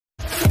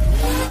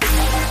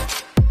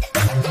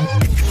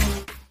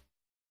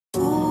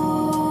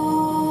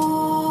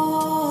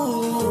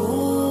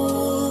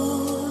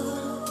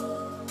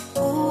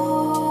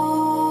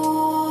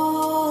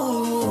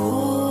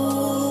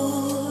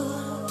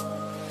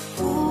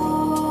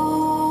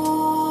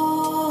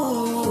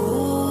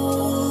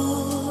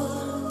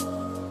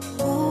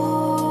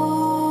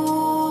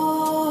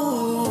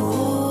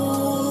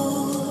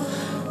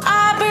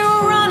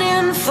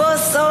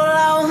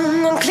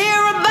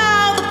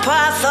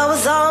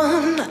was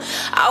on.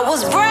 I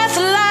was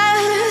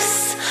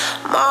breathless,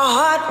 my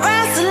heart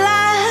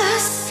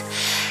restless.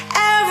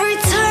 Every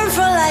turn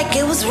felt like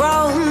it was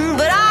wrong,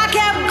 but I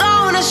kept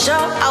going to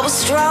show I was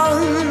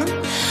strong.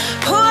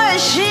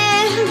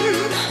 Pushing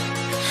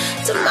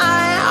to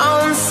my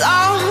own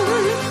song,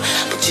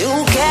 but you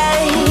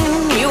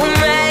came, you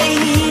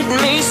made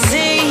me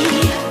see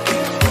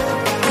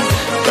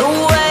the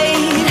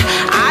weight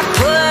I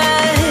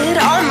put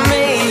on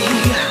me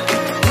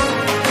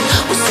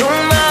was too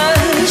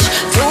much,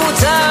 too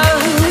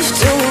tough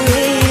to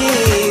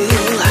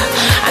heal.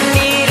 I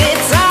needed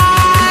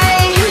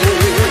time,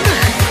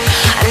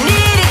 I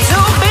needed to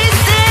be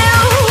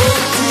still.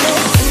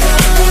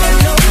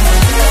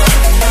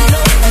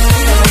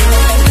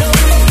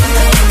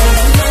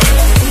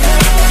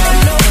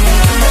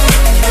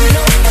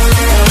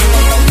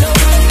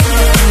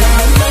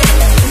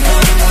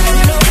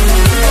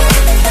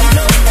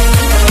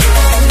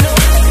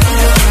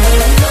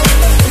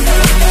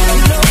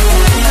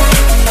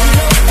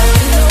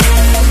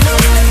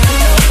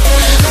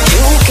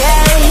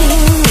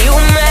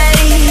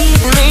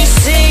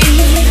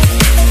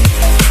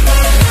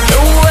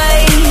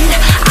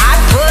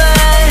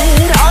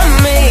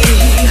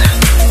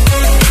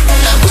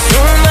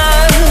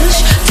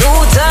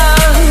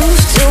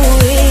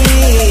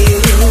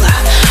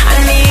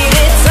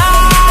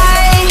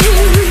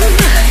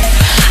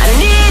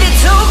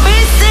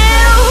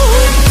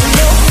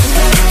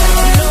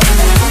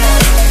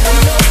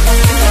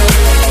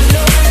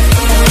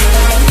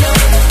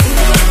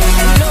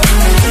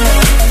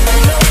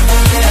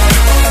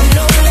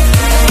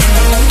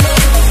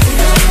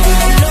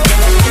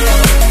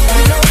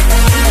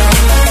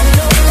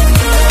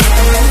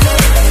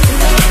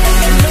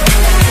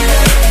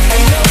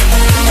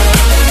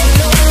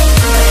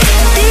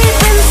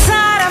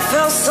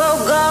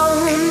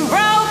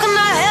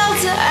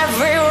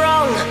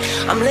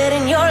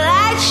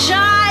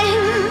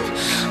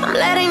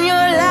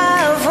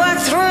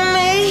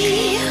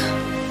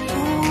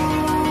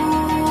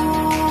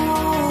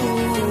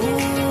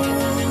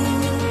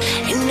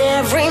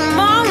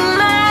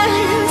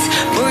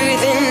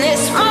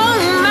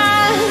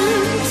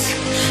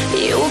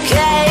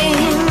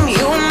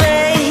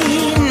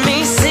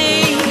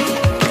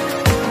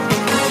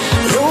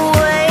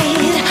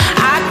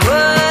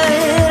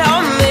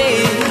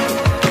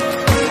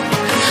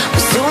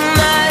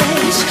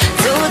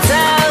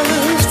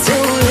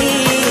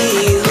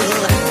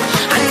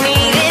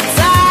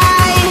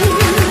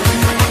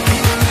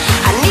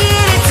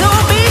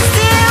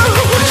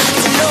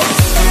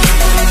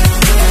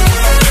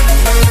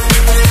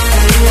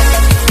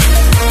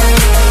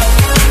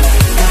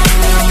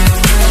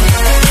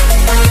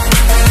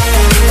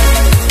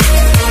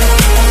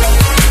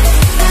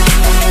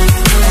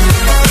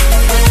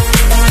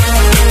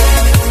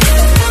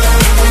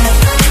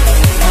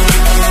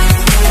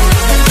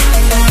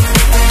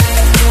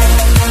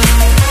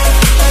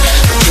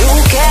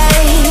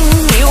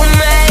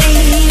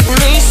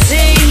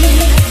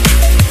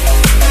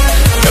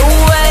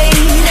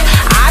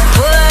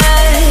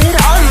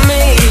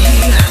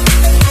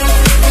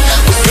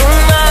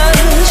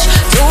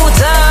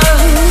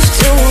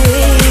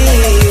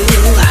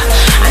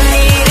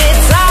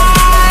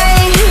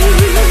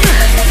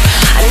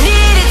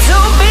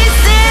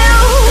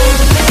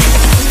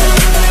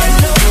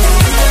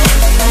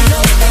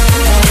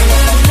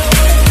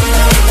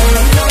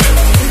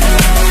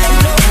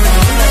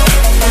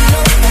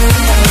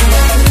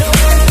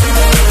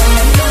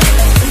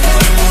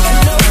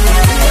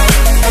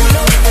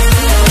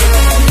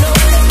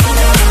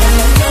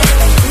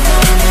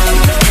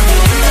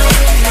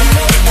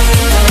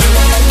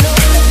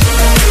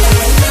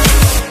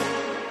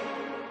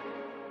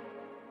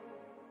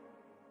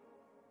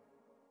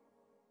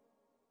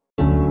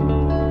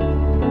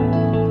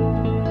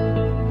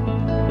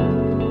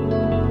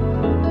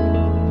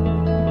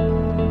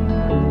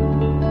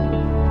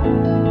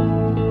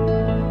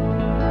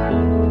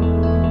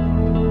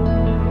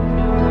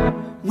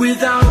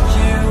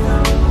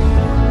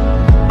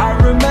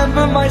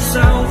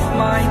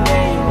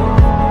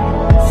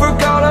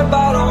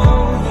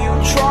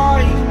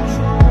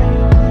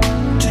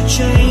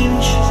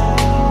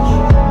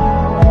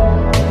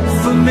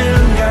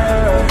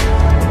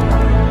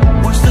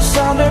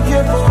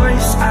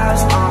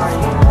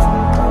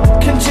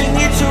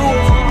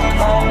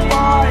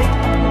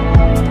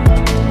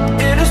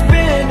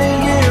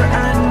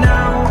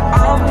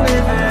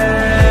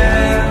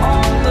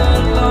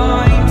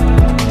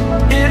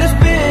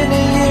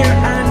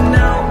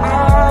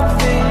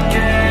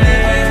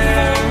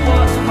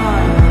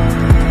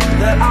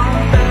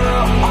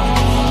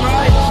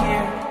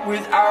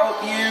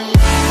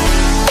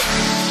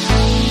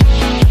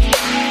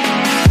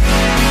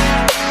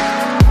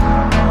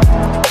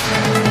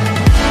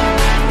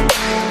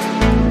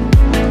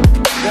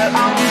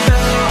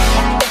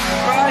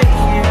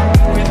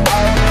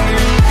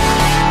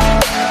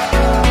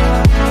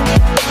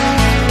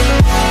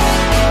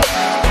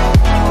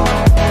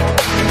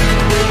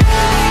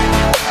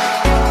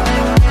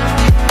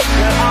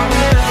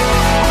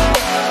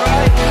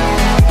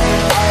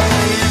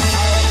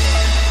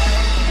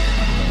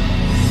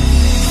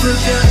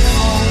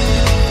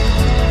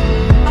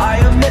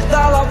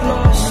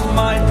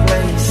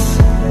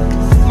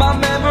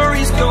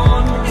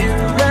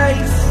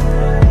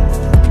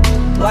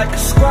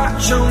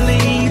 scratch,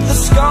 only the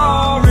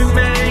scar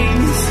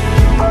remains.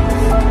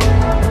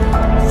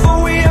 For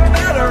we are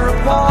better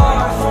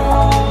apart from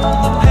all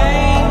the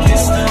pain.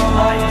 Distant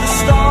like the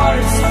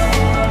stars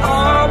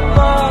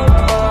above.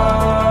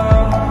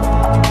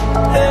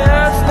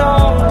 There's no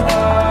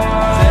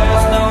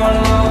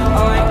love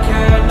I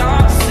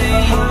cannot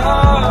see.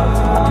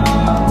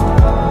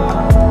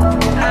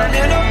 And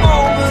in a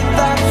moment,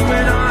 that's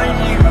when I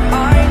knew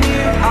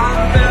I'm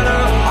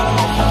better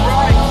off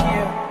right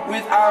here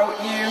without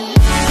you.